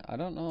trying to, I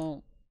don't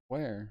know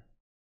where.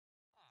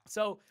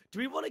 So, do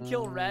we want to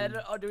kill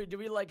red, or do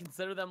we like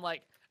consider them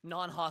like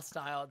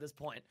non-hostile at this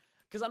point?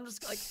 Because I'm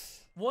just like,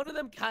 one of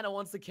them kind of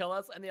wants to kill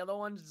us, and the other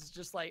one is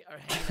just like are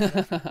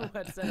hanging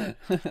at center.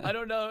 I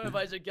don't know if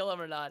I should kill him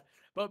or not.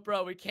 But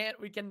bro, we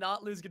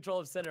cannot lose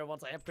control of center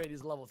once I upgrade these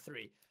to level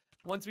 3.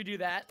 Once we do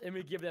that, then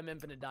we give them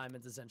infinite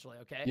diamonds essentially,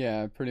 okay?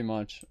 Yeah, pretty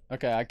much.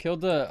 Okay, I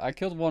killed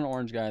one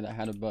orange guy that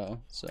had a bow,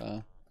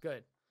 so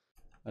good.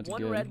 That's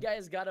one good. red guy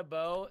has got a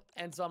bow,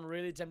 and so I'm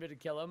really tempted to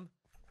kill him.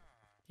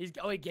 He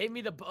gave me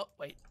the bow.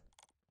 Wait.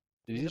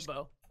 Did he just... the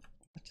bow?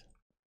 What?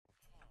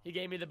 He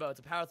gave me the bow.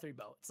 It's a power 3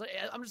 bow. So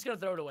I'm just gonna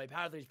throw it away.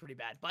 Power 3 is pretty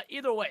bad. But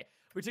either way,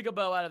 we took a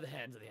bow out of the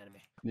hands of the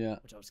enemy. Yeah.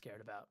 Which I was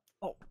scared about.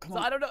 Oh, come on.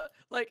 So I don't know.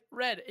 Like,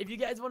 red, if you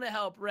guys want to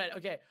help, red,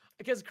 okay.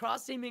 Because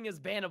cross-teaming is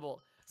bannable.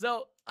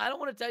 So, I don't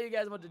want to tell you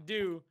guys what to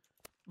do.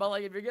 But,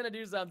 like, if you're going to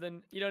do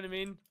something, you know what I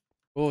mean?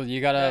 Oh, you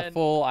got a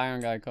full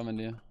iron guy coming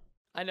to you.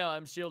 I know,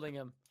 I'm shielding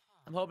him.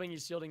 I'm hoping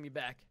he's shielding me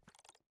back.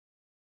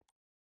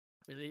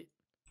 Really?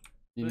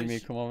 You need me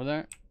to come over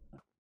there?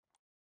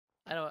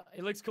 I know.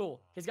 He looks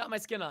cool. He's got my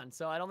skin on,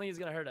 so I don't think he's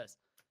going to hurt us.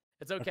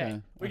 It's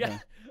okay. We got.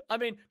 I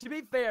mean, to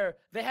be fair,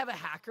 they have a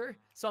hacker,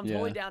 so I'm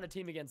totally down to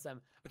team against them.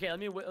 Okay, let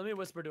me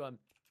whisper to him.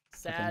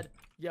 Sad,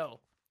 yo.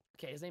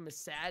 Okay, his name is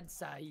Sad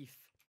Saif.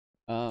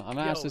 I'm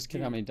gonna ask this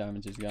kid how many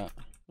diamonds he's got.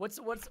 What's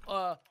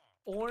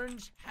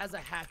orange has a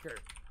hacker.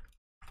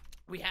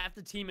 We have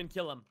to team and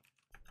kill him.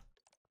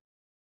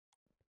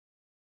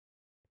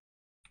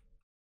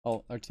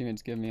 Oh, our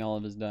teammate's giving me all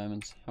of his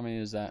diamonds. How many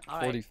is that? All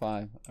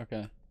 45. Right.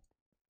 Okay.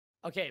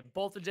 Okay,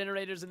 both the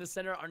generators in the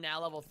center are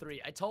now level 3.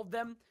 I told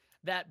them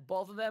that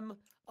both of them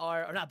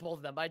are, or not both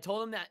of them, but I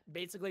told them that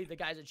basically the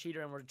guy's a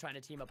cheater and we're trying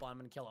to team up on him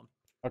and kill him.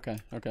 Okay.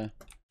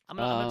 I'm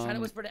gonna try to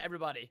whisper to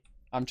everybody.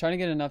 I'm trying to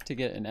get enough to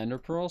get an ender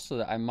pearl so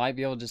that I might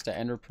be able just to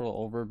ender pearl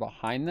over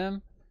behind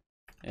them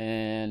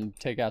and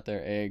take out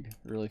their egg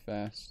really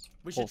fast.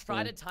 We should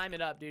try to time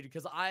it up, dude,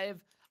 because I've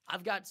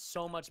got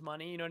so much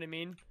money, you know what I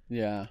mean?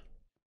 Yeah.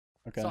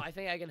 Okay. So I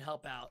think I can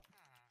help out.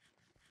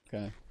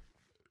 Okay.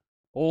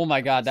 Oh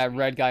my god, that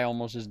red guy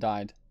almost just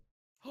died.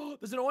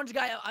 There's an orange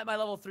guy at my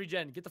level 3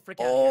 gen. Get the frick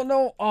out of Oh here.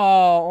 no.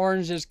 Oh,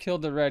 orange just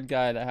killed the red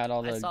guy that had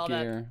all the saw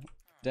gear. that.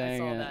 Dang I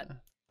saw it. that.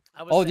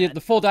 I was Oh, sad.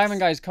 the full diamond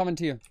guy is coming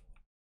to you.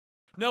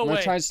 No I'm gonna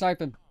way. try and snipe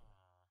him.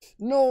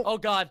 No. Oh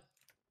god.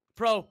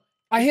 Bro.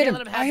 I hit him.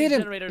 Let him have I these hit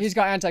him. generators. He's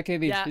got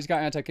anti-KV. Yeah. He's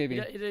got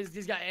anti-KV.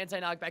 He's got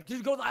anti-knockback.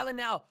 Dude, go to the island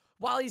now.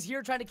 While he's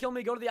here trying to kill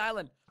me, go to the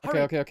island.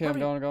 Hurry, Okay. I'm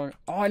going.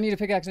 Oh, I need a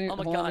pickaxe. Oh my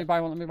Hold on, god.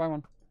 let me buy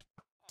one.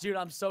 Dude,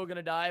 I'm so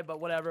gonna die, but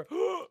whatever.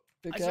 I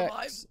Pickaxe.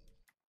 survived.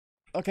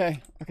 Okay,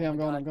 I'm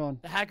God. going.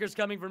 The hacker's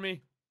coming for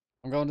me.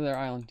 I'm going to their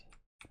island.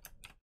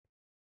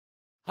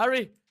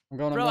 Hurry. I'm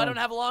going. Bro, I don't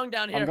have long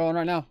down here. I'm going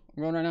right now.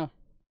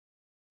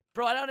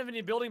 Bro, I don't have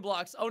any building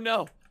blocks. Oh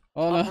no.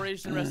 Oh no.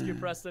 Operation Rescue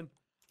Preston.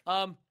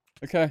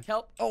 Okay.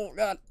 Help. Oh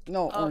god.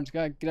 No, orange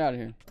guy, get out of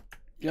here.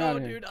 Get out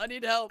of here. Dude, I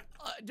need help.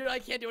 Dude, I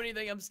can't do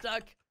anything. I'm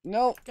stuck.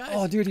 No. Guys.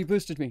 Oh, dude, he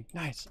boosted me.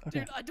 Nice.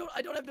 Okay. Dude,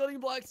 I don't have building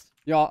blocks.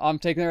 Y'all, I'm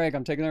taking their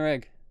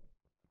egg.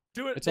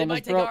 Do it. It's They might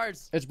almost take broke.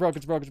 ours. It's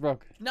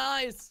broke.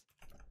 Nice.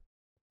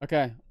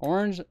 Okay,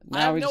 orange. I Now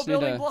have we no just need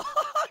building to.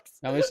 blocks.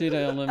 Now we just need to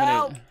eliminate.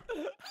 Help.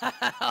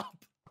 Help.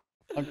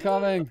 I'm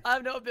coming. I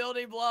have no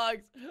building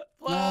blocks.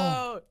 Whoa.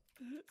 No.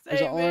 Save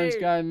There's an orange me.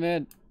 guy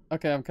mid.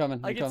 Okay, I'm coming.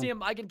 I can see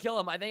him. I can kill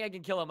him. I think I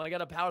can kill him. I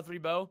got a power 3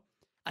 bow.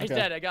 He's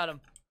dead. I got him.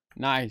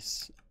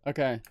 Nice.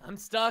 Okay. I'm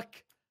stuck.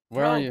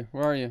 Where are you?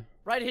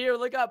 Right here.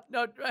 Look up.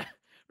 No, right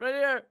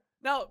here.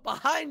 No,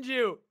 behind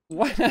you.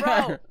 What?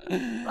 Bro,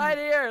 right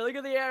here. Look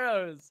at the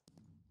arrows.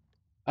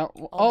 Oh,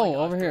 my gosh,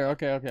 over here.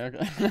 Okay.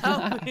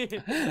 Help me.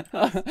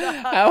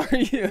 How are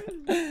you?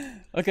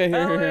 Okay,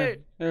 Help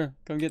here.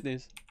 Come get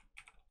these.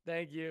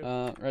 Thank you.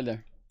 Right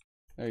there.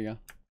 There you go.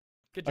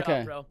 Good job,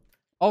 okay. bro.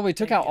 Oh, we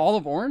took Thank out you. all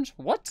of orange?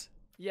 What?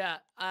 Yeah.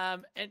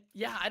 And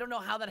yeah, I don't know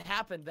how that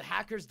happened. The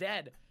hacker's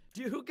dead.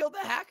 Dude, who killed the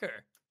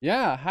hacker?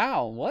 Yeah.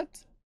 How? What?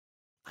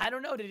 I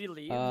don't know. Did he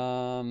leave?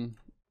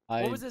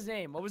 What was his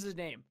name?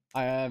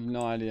 I have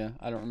no idea.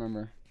 I don't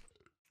remember.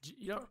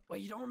 You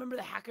don't remember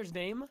the hacker's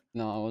name?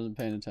 No, I wasn't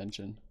paying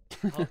attention.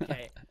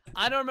 Okay.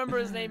 I don't remember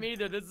his name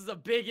either. This is a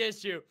big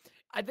issue.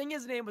 I think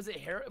his name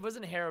it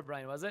wasn't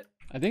Herobrine, was it?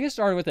 I think it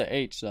started with an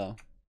H though.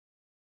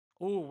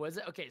 Ooh, was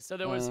it? Okay, so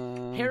there was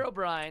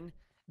Herobrine.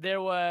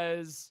 There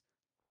was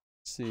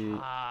Let's see.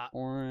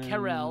 Orange.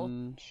 Karel.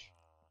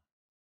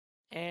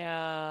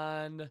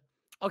 And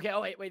okay,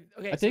 oh wait.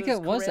 Okay, I think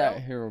it was that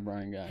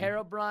Herobrine guy.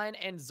 Herobrine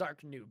and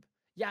Zarknoob.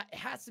 Yeah, it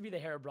has to be the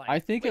Herobrine. I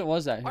think it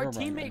was that Herobrine.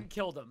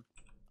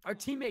 Our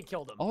teammate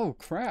killed him. Oh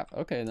crap.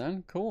 Okay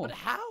then. Cool. But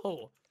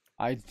how?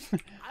 I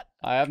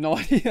have no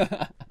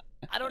idea.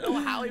 I don't know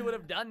how he would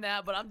have done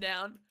that, but I'm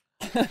down.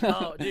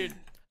 Oh, dude.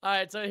 All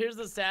right, so here's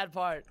the sad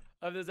part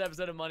of this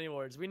episode of Money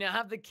Wars. We now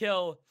have to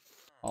kill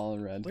all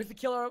in red. We have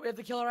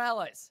to kill our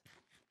allies.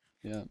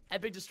 Yeah.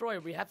 Epic Destroyer,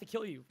 we have to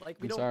kill you. Like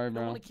we don't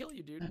want to kill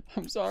you, dude.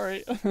 I'm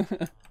sorry.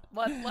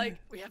 But like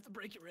we have to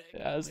break your leg.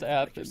 It has to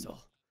happen.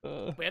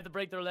 We have to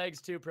break their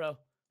legs too, bro.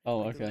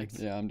 Oh, okay.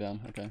 Yeah, I'm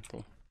down. Okay,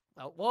 cool.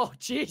 Oh, whoa,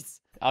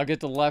 jeez. I'll get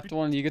the left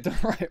one, you get the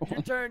right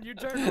one. You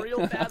turn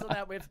real fast on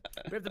that. We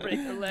have to break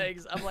their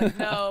legs. I'm like,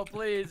 no,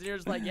 please. And you're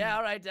just like, yeah,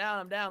 all right,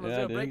 I'm down.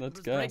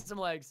 Let's break some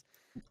legs.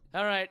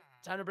 All right,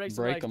 time to break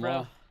some legs, bro.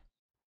 All.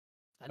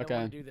 I don't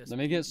want to do this. Let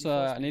me get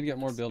I need to get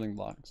more building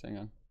blocks. Hang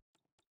on.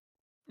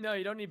 No,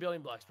 you don't need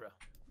building blocks, bro.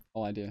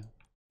 Oh, I do.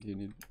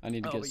 I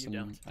need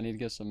to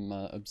get some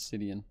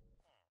obsidian.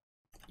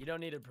 You don't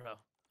need it, bro.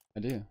 I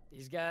do.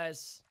 These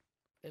guys,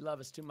 they love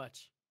us too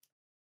much.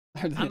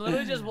 I'm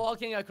literally just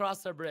walking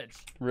across their bridge.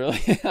 Really?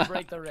 To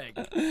break their egg.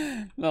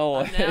 No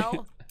way. I'm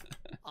now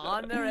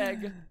on their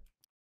egg.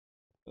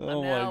 Oh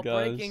I'm now my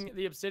gosh. breaking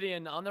the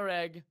obsidian on their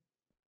egg.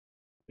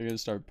 They're gonna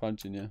start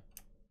punching you.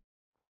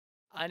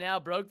 I now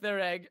broke their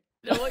egg.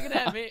 They're looking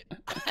at me,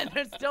 and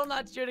they're still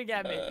not shooting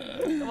at me.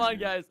 Come on,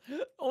 guys.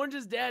 Orange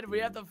is dead. We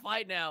have to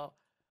fight now.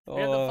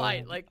 We have to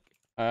fight. Like,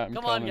 right,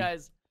 come on,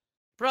 guys.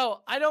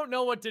 Bro, I don't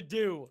know what to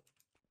do.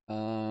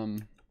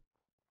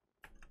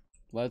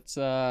 Let's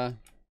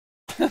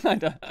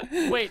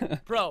Wait,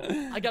 bro.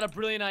 I got a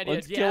brilliant idea.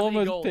 Let's kill them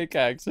with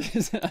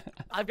pickaxes.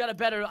 I got a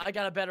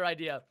better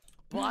idea.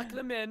 Block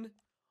them in,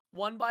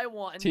 one by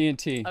one.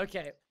 TNT.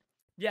 Okay.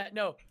 Yeah.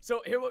 No.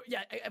 So here.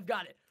 Yeah. I've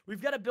got it.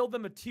 We've got to build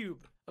them a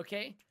tube.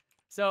 Okay.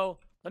 So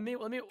let me.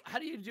 How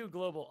do you do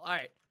global? All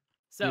right.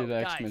 So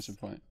the guys, exclamation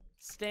point.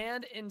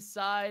 Stand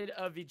inside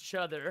of each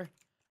other.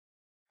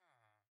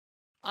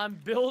 I'm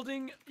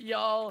building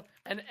y'all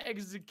an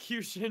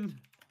execution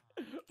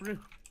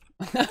room.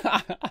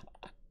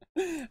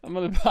 I'm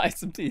gonna buy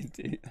some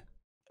TNT.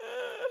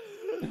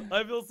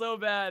 I feel so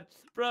bad.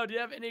 Bro, do you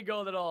have any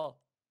gold at all?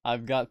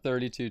 I've got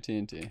 32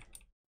 TNT.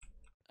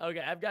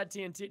 Okay, I've got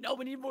TNT. No,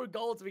 we need more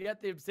gold so we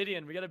got the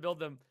obsidian. We gotta build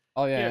them.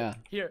 Oh, yeah,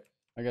 Here.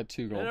 I got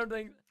 2 gold. I don't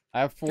think...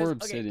 I have 4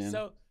 obsidian. Okay,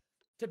 so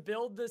to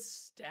build this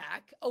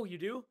stack. Oh, you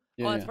do?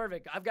 Yeah, oh, that's yeah.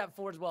 perfect. I've got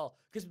 4 as well.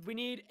 Because we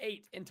need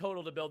 8 in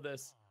total to build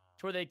this,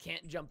 to where they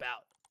can't jump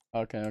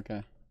out. Okay,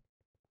 okay.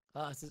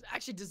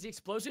 Actually, does the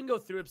explosion go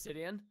through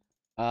obsidian?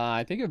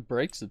 I think it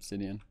breaks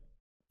obsidian.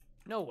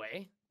 No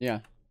way. Yeah.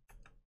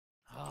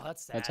 Oh,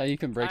 that's sad. That's how you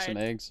can break some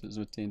Alright. eggs is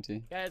with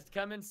TNT. Guys,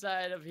 come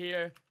inside of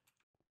here.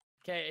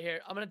 Okay,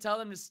 here. I'm gonna tell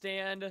them to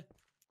stand.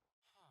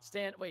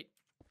 Wait.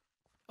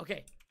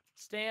 Okay.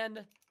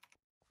 Stand.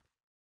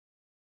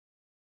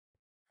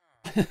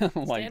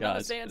 Oh my Stand on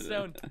the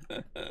sandstone.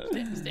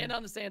 Stand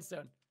on the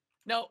sandstone.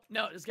 No,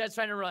 this guy's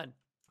trying to run.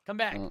 Come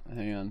back. Oh,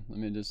 hang on. Let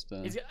me just.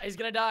 He's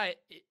gonna die.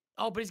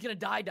 Oh, but he's gonna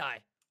die.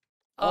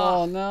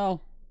 Oh no.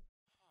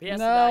 He has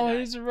No, to die.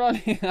 he's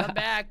running. Come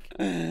back.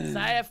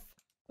 Saif.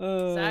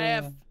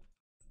 Saif,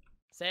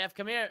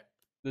 come here.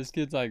 This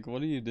kid's like,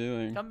 what are you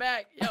doing? Come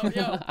back. Yo,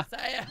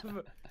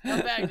 Saif.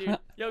 Come back, dude.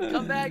 Yo,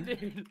 come back,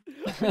 dude.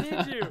 We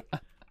need you.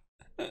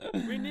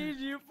 We need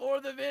you for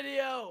the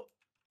video.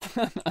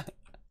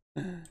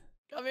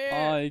 Come here.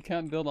 Oh, you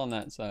can't build on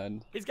that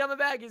side. He's coming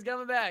back.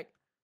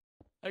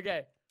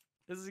 Okay.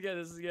 This is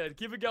good.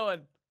 Keep it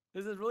going.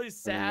 This is really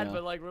sad,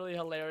 but like really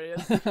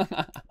hilarious.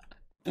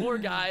 Poor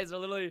guys are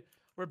literally,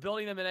 we're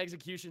building them an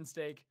execution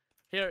stake.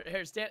 Here,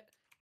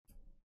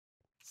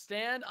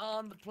 stand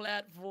on the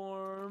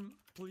platform,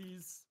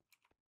 please.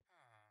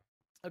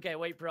 Okay,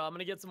 wait, bro. I'm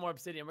gonna get some more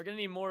obsidian. We're gonna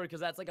need more because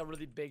that's like a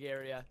really big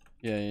area.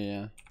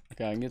 Yeah.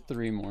 Okay, I can get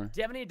 3 more. Do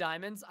you have any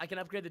diamonds? I can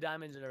upgrade the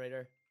diamond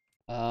generator.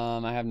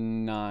 I have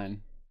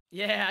 9.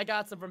 Yeah, I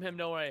got some from him.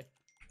 Don't worry.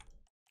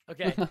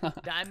 Okay,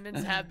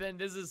 diamonds have been.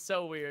 This is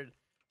so weird.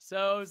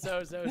 So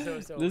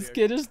This weird.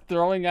 kid is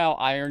throwing out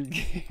iron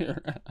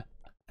gear.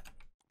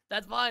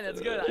 That's fine. That's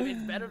good. I mean,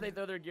 it's better if they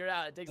throw their gear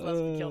out. It takes less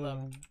to kill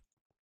them.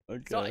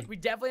 Okay. So we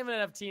definitely have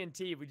enough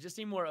TNT. We just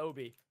need more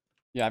Obi.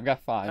 Yeah, I've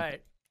got 5. All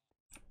right.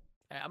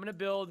 I'm gonna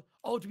build.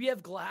 Oh, do we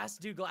have glass?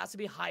 Dude, glass would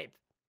be hype.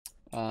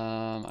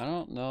 I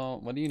don't know.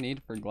 What do you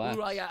need for glass?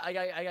 Ooh, I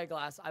got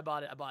glass. I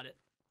bought it.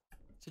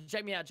 So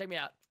check me out.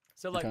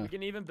 So like Okay. we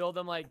can even build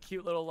them like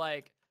cute little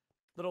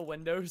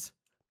windows.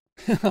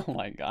 Oh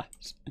my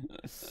gosh.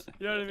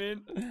 You know what I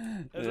mean?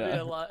 This will be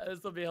a lot.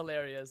 This will be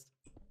hilarious.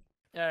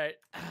 All right.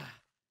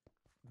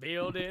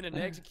 Building an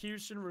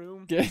execution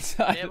room. Get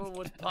inside. Never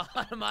was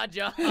part of my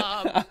job.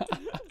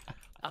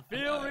 I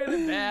feel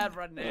really bad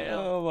right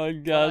now. Oh my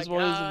gosh,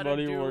 what is gotta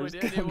Money do Wars?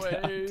 it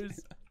anyways.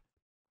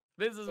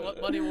 This is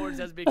what Money Wars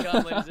has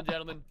become, ladies and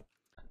gentlemen.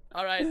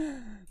 All right,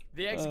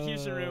 the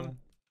execution room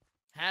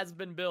has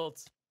been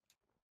built.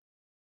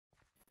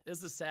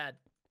 This is sad.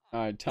 All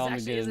right, tell me to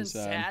This get actually isn't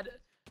inside. sad.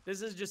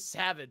 This is just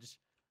savage.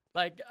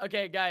 Like,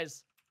 okay,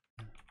 guys,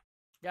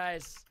 I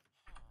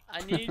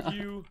need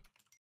you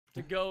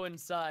to go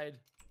inside,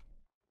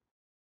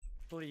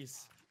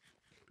 please.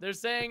 They're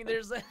saying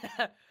there's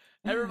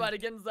everybody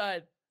get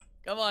inside.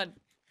 Come on.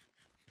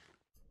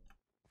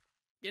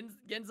 Get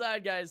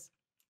inside, guys.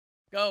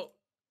 Go.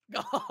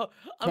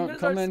 I'm gonna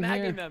start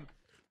smacking them.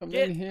 Come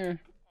in here.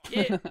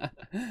 There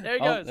he Oh,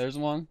 goes. there's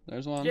one.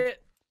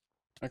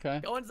 Okay.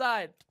 Go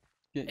inside.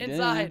 Get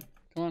Inside.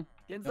 Come on.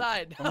 Get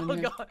inside. Come in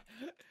here.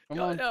 Come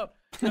on. No.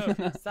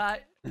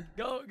 Side.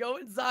 Go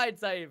inside,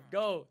 Saif.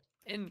 Go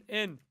in.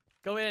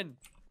 Go in.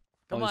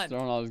 Come He's on.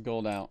 throwing all his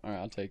gold out. All right,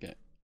 I'll take it.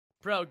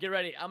 Bro, get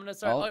ready. I'm gonna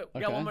start. Oh,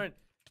 We got one okay. more.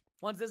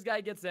 Once this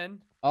guy gets in,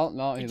 Oh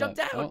no, he left. jumped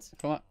out. Oh,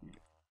 come on.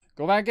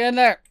 Go back in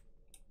there.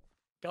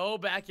 go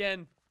back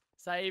in.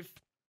 Saif.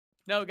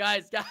 No,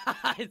 guys.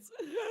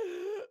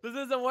 This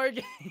isn't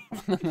working.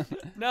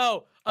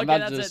 No. I'm Okay, about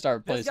that's to just it.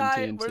 start This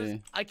placing guy,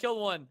 TNT. I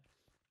killed one.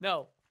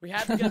 No, we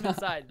have to get him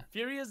inside.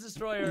 Furious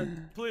Destroyer,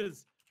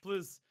 please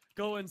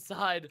go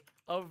inside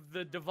of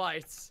the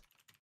device.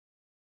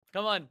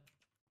 Come on.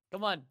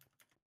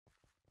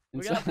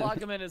 We gotta block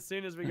him in as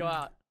soon as we go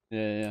out.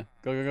 Yeah.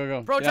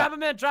 Go. Bro,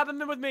 Yeah. trap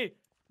him in with me.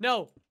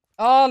 No.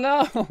 Oh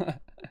no.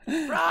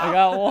 Bro. I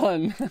got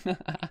one.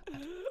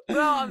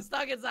 Bro, I'm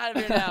stuck inside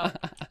of here now.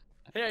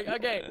 Here,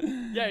 okay.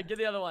 Yeah, get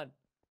the other one.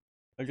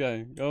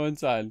 Okay, go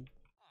inside.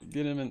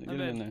 Get him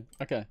in there.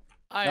 Okay.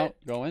 All No, right.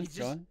 go in. He's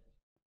Go just- in.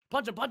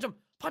 Punch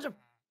him.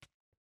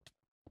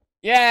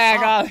 Yeah, I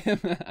Oh. got him.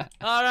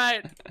 All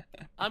right.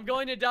 I'm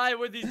going to die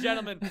with these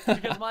gentlemen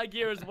because my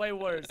gear is way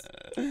worse.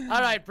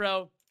 All right,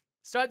 bro.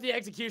 Start the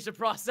execution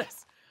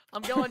process.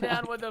 I'm going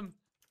down with them.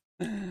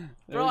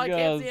 Bro, I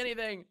can't see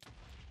anything.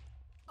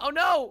 Oh,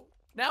 no.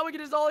 Now we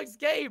can just all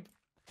escape.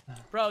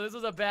 Bro, this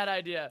was a bad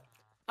idea.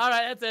 All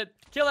right, that's it.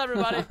 Kill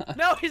everybody.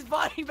 No, he's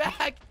fighting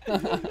back.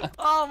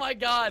 Oh, my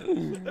God.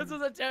 This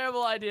was a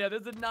terrible idea.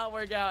 This did not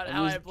work out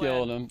how I I'm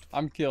planned.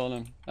 killing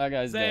him. That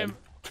guy's Same.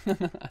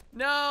 dead.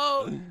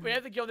 No, we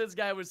have to kill this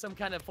guy with some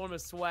kind of form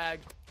of swag.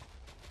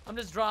 I'm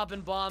just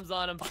dropping bombs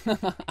on him.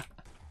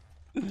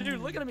 Dude,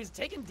 look at him. He's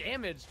taking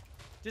damage.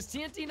 Does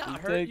TNT not He's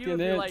hurt you taking if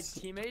you're like hits.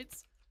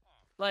 teammates?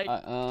 Like,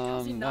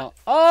 how's he No. not?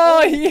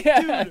 Oh,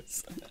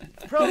 yes.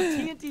 Bro,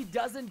 TNT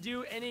doesn't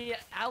do any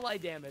ally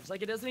damage.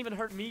 Like, it doesn't even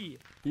hurt me.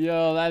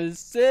 Yo, that is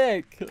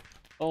sick.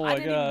 Oh my I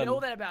didn't god. even know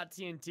that about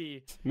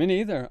TNT. Me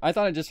neither. I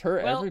thought it just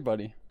hurt Well,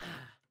 everybody.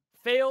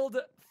 Failed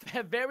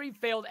very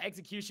failed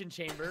execution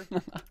chamber.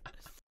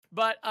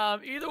 But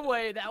either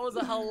way, that was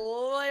a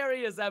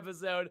hilarious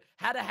episode.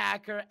 Had a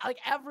hacker. Like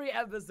every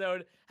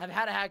episode, I've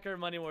had a hacker in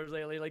Money Wars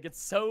lately. Like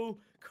it's so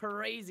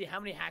crazy how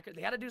many hackers.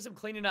 They got to do some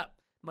cleaning up.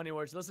 Money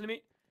Wars, listen to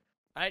me.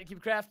 All right,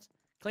 Keep Craft,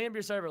 clean up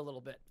your server a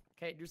little bit.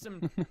 Okay, do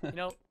some, you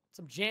know,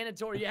 some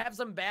janitor. You have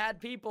some bad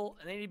people,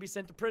 and they need to be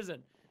sent to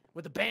prison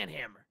with a ban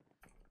hammer.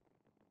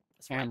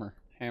 That's right.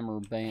 Hammer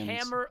bans.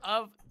 Hammer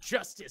of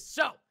justice.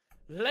 So,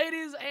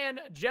 ladies and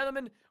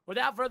gentlemen,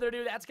 without further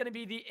ado, that's going to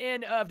be the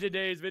end of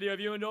today's video. If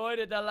you enjoyed,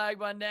 hit that like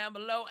button down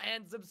below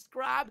and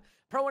subscribe.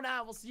 Pro and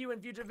I will see you in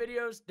future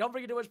videos. Don't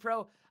forget to wish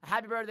Pro a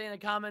happy birthday in the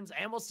comments,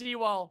 and we'll see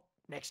you all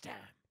next time.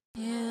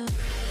 Yeah.